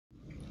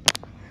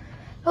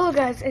Hello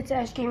guys, it's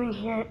Ash Gaming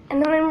here,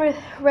 and I'm with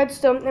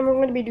Redstone, and we're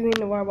going to be doing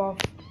the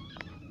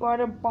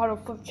water bottle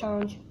flip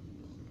challenge.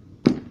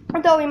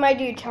 I thought we might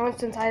do a challenge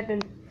since I've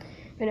been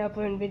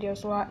uploading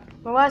videos a lot.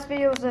 My last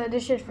video was a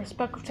dishes for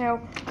Speckletail.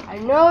 I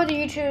know the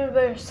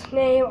YouTuber's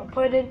name, I'll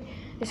put it in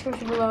the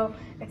description below.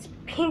 It's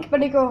Pink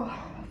Bunny Girl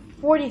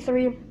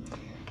 43,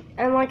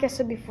 and like I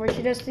said before,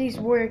 she does these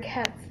warrior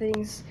cat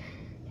things,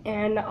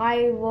 and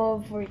I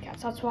love warrior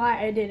cats. That's why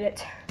I did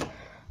it.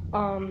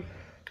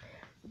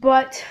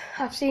 But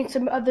I've seen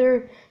some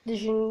other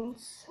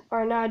editions,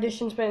 or not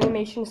editions, but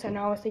animations, and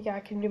I was thinking I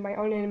can do my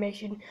own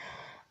animation.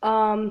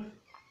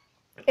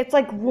 It's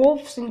like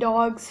wolves and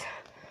dogs.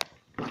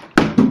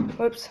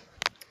 Whoops.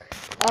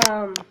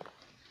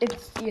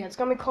 It's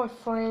gonna be called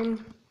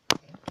Flame.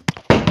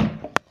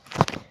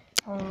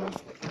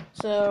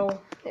 So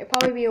it'll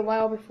probably be a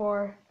while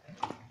before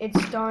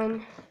it's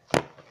done.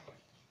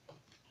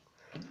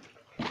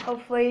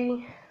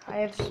 Hopefully, I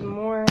have some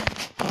more.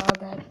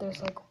 That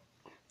there's like.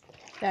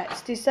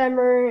 That's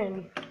December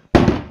and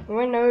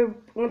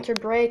winter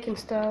break and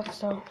stuff,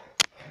 so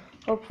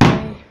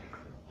hopefully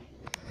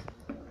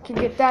can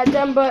get that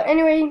done. But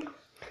anyway,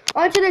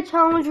 on to the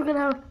challenge. We're gonna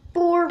have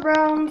 4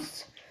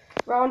 rounds.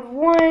 Round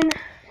 1,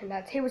 and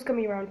that table's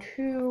gonna be round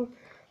 2.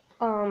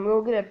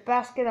 We'll get a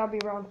basket. That'll be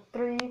round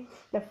 3.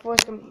 The floor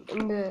is gonna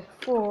be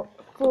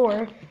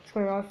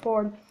round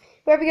 4.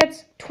 Whoever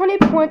gets 20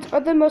 points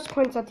or the most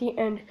points at the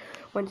end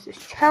wins this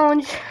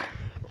challenge.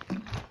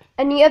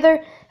 And the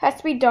other has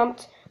to be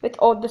dumped with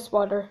all this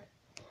water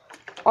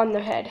on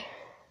their head.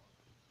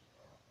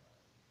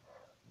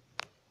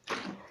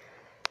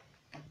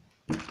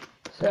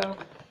 So,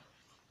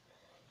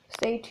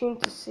 stay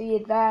tuned to see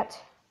that.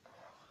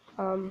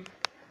 Alright.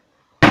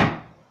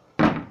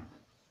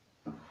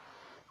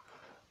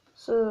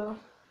 So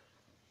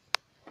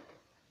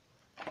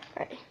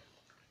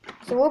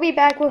we'll be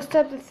back. We'll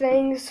set the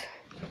things,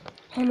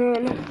 and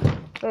then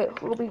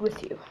we'll be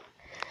with you.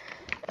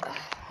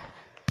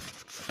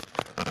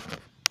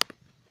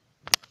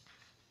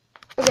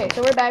 Okay,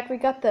 so we're back. We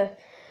got the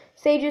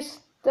stages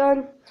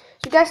done.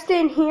 So you guys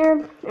stand here,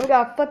 and we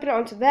gotta flip it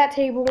onto that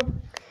table.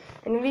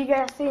 And then we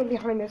gotta stand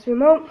behind this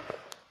remote.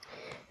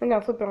 We're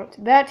gonna flip it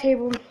onto that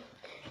table.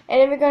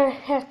 And then we're gonna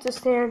have to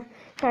stand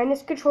behind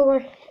this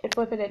controller and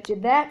flip it into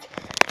that.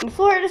 And the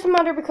floor, it doesn't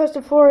matter because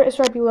the floor is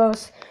right below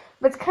us.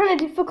 But it's kind of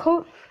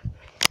difficult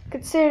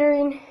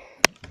considering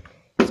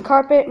it's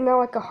carpet and not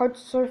like a hard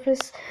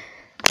surface.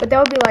 But that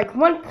would be like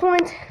 1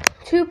 point,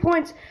 2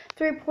 points,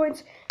 3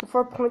 points, and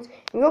 4 points.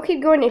 And we'll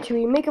keep going until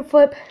we make a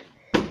flip,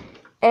 and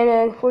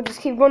then we'll just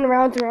keep going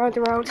around and around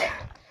and around.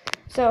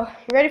 So,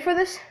 you ready for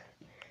this?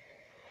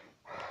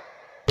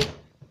 Do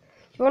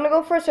you want to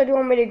go first, or do you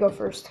want me to go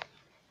first?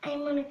 I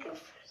want to go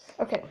first.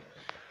 Okay.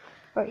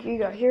 Alright, here you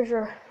go. Here's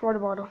your water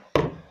bottle.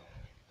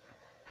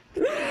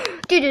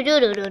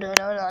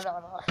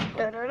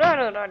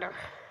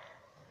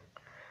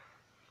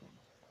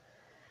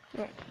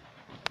 Right.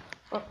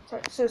 Oh,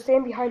 sorry. So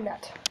stand behind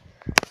that.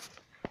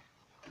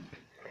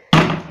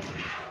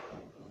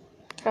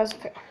 That's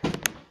okay.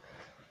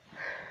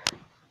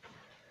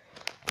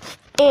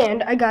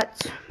 And I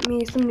got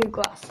me some new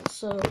glasses,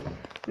 so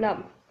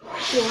now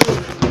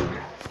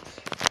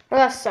well,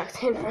 that sucked.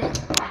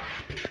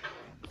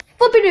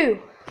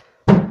 Flippy-doo!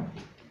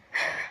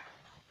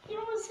 You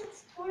almost said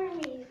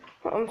Stormy.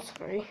 Oh, I'm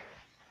sorry.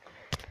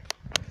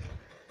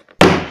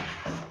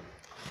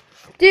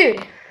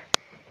 Dude,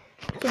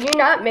 can you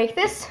not make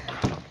this?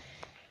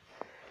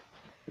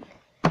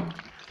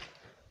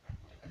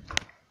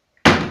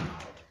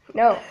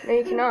 No,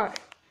 you cannot.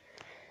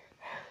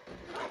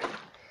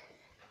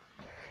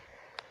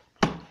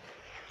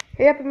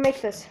 Hurry up and make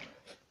this.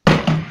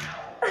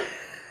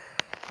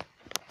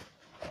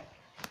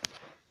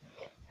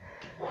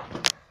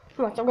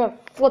 Watch, I'm gonna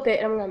flip it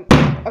and I'm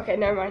gonna. Okay,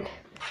 never mind.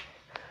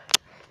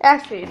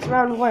 Actually, it's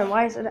round 1.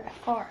 Why is it that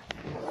far?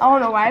 I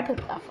don't know why I put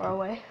it that far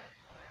away.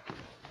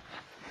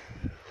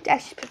 It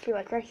actually put me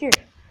like right here.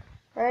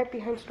 Right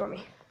behind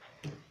Stormy.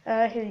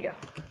 Here you go.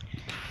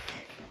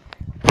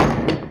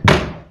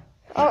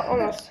 Oh,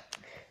 almost.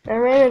 I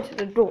ran into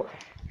the door.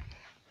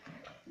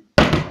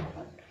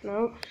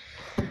 Nope.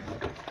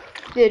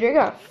 Dude, you're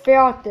gonna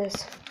fail at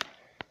this.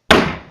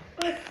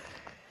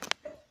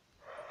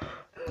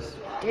 It's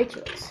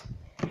ridiculous.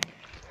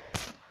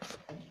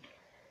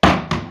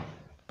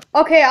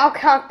 Okay, I'll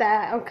count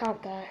that.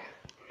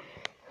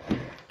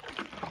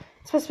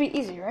 It's supposed to be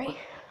easy, right?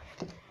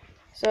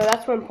 So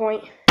that's 1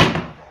 point.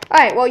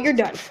 Alright, well, you're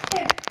done.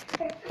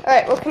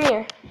 Alright, well, come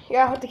here. You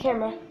gotta hold the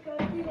camera.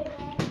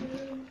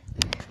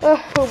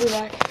 We'll be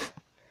back.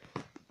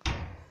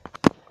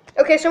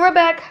 Okay, so we're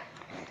back.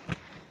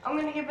 I'm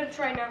gonna give it a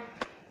try now.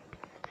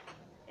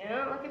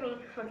 Yeah, look at me.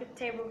 Look at the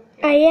table.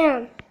 I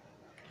am.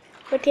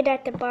 Looking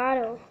at the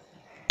bottle.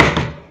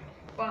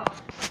 Wow.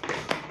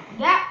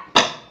 That.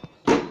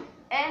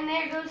 And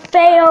there goes.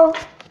 Fail.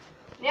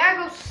 There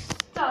goes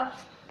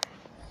stuff.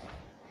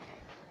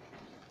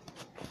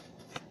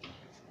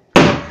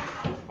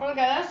 Oh my god,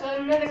 that's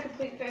another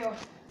complete fail.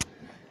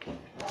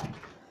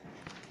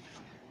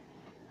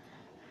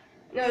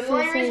 No, the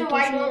only reason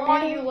why I don't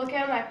want you to look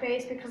at my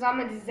face because I'm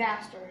a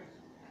disaster.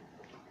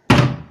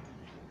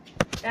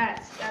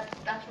 That's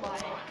why.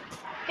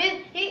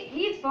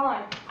 He's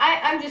fine.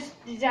 I'm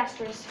just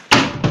disastrous.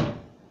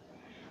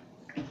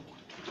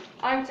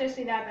 I'm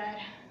seriously that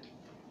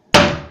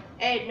bad.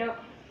 Hey, no.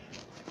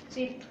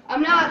 See, I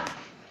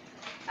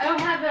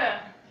don't have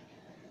a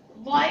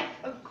life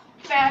of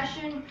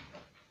fashion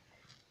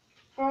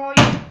for all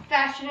you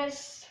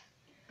fashionists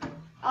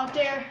out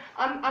there.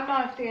 I'm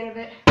not a fan of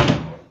it.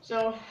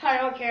 So I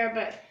don't care,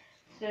 but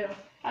still.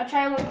 I'll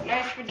try to look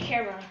nice for the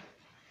camera.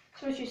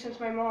 Especially since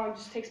my mom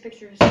just takes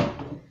pictures.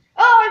 Oh,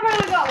 I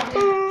finally got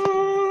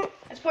one.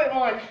 That's point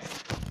one.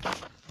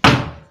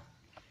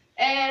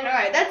 And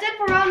alright, that's it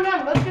for round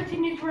one. Let's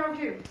continue to round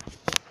two.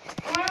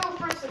 I'm gonna go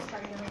first this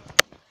time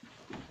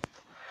now.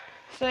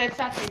 So it's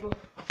that table.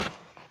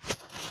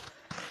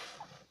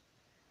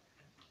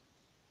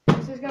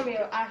 This is gonna be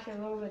actually a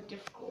little bit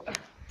difficult.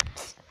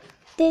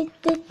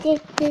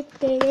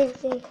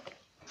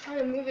 Try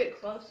to move it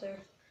closer.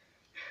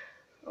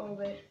 A little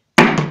bit.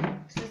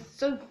 This is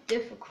so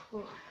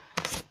difficult.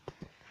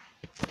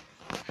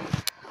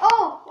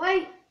 Oh,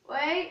 wait.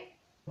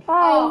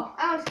 Oh,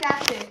 I was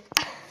capped it.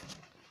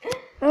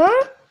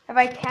 Huh? If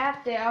I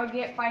capped it, I would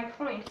get 5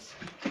 points.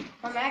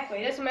 Automatically.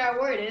 It doesn't matter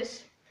where it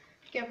is.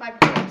 I get 5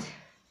 points.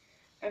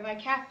 Or if I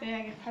cap it,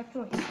 I get 5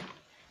 points.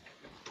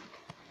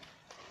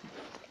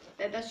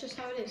 That's just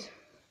how it is.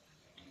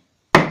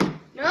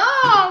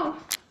 No!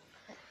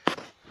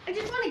 I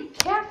just want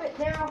to cap it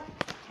now.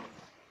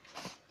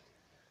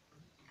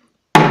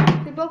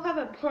 They both have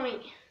a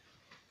point.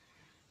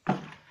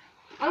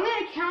 I'm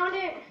going to count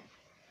it,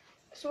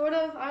 sort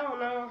of. I don't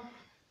know.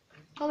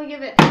 Probably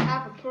give it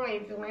half a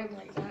point if it lands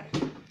like that.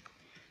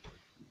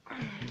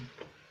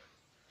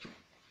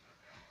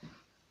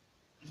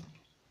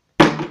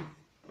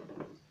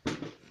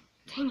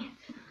 Dang it.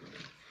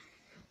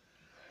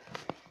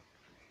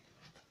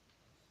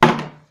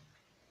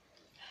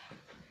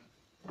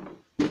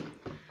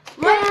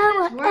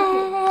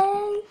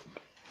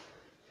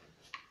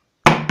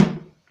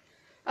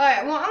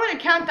 Alright, well, I'm going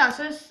to count that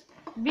so this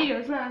video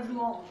is not as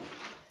long.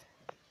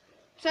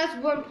 So that's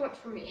 1 point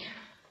for me.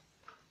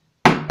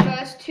 So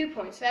that's 2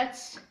 points.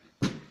 That's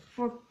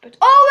 4 points.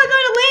 Oh my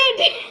god, it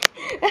landed!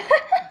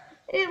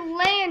 It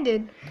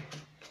landed.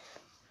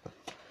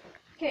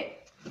 Okay.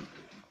 So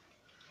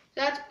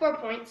that's 4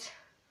 points.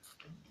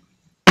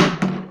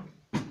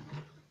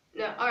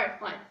 No, alright,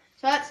 fine.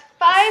 So that's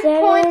 5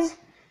 points.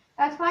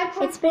 That's 5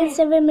 points. It's been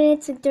 7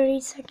 minutes and 30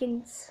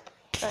 seconds.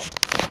 Alright,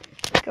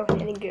 let's go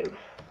ahead and go.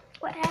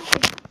 What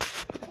happened?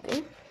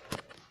 Nothing.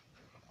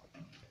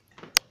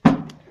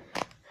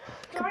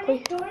 Darn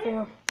it.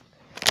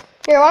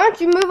 Here, why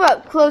don't you move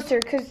up closer?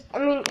 Because, I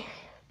mean,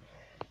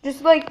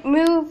 just like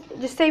move,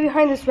 just stay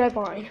behind this red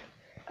line.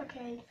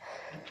 Okay.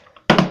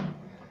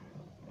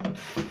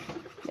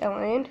 That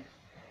land.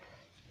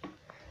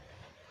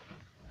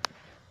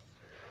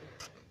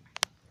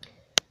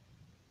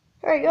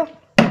 There you go.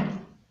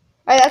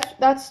 Alright,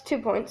 that's 2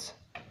 points.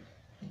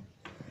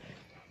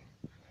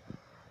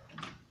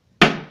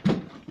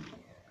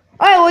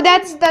 Alright, well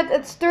that's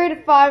 3 to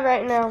 5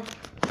 right now.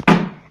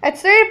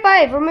 It's 3 to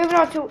 5. We're moving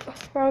on to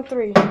round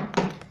 3.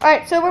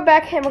 Alright, so we're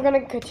back and we're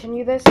gonna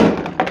continue this.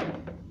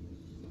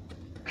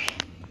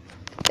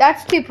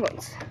 That's 2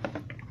 points.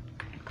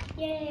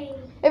 Yay.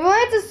 If it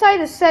lands inside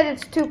the set,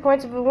 it's 2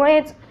 points. If it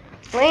lands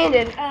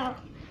landed, Oh.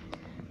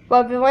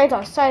 well, if it lands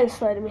outside the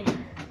sled, I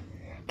mean.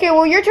 Okay,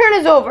 well your turn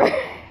is over.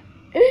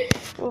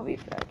 We'll be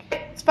back.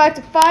 It's 5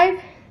 to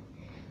 5.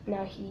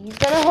 Now he's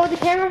gonna hold the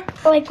camera.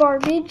 Like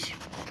garbage.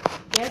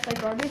 Yes,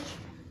 like garbage.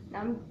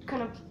 Now I'm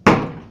gonna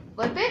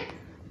flip it.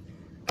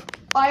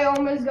 I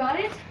almost got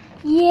it.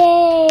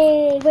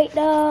 Yay. Wait,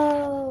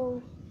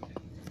 no.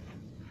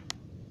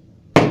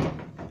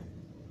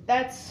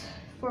 That's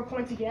 4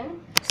 points again.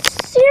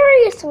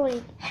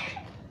 Seriously.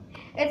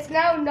 It's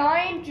now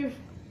 9 to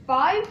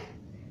 5.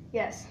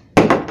 Yes.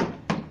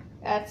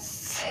 That's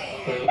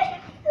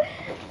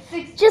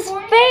 6 Just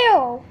points.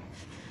 fail.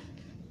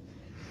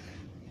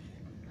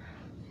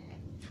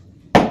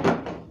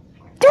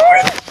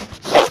 Darn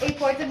it! 8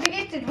 points. If we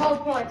get to 12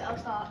 points, I'll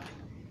stop.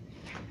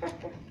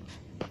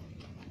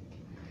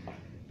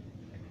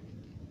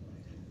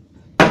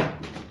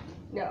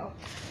 No.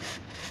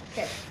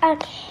 Okay.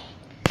 Okay.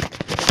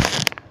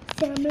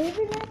 So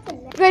moving on to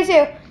next. Okay, so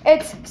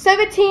it's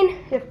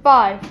 17 to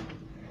 5.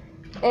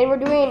 And we're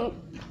doing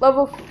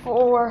level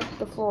 4,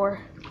 the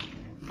floor.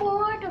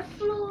 For the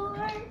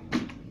floor.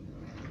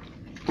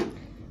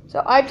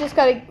 So I've just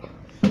got to...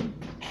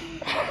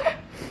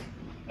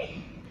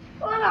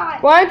 Hold on.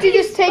 Why don't you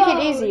just take it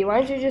Slow. easy?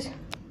 Why don't you just...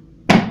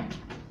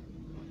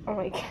 Oh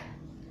my god.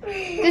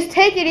 Just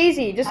take it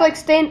easy. Just like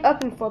stand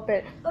up and flip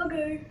it.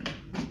 Okay.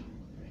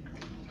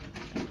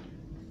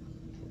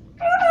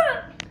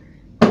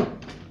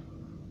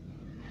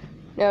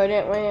 No, it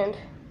didn't land.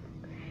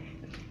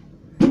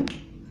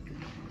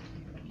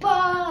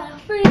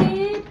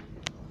 Boyfriend.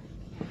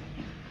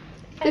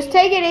 Just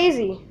take it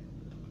easy.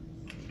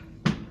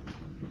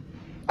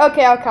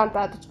 Okay, I'll count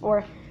that. That's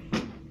 4.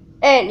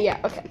 And yeah,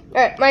 okay.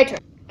 Alright, my turn.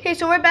 Okay,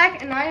 so we're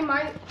back and I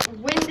might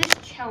win this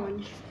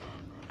challenge.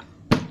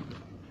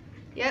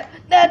 Yep,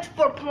 that's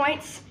 4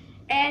 points.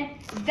 And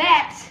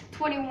that's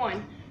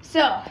 21.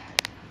 So,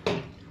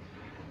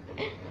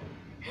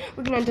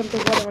 we're gonna dump the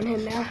water on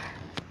him now.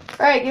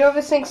 Alright, get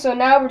over the sink. So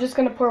now we're just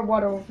gonna pour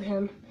water over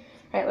him.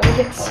 Alright, let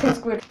me get this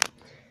squid.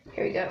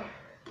 Here we go.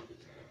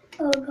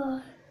 Oh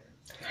god.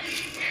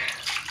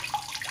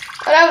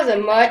 Oh, that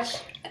wasn't much.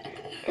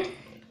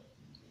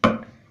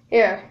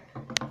 Here.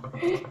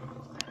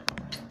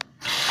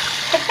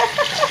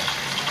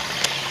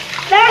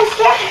 That's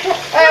it.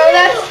 Alright,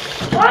 well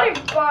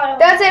Water bottle.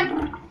 that's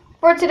it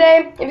for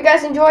today. If you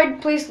guys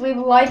enjoyed, please leave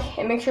a like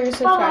and make sure you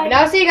subscribe. Bye. And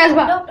I'll see you guys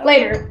No.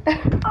 later.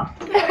 Oh,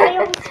 I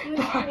almost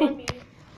used one.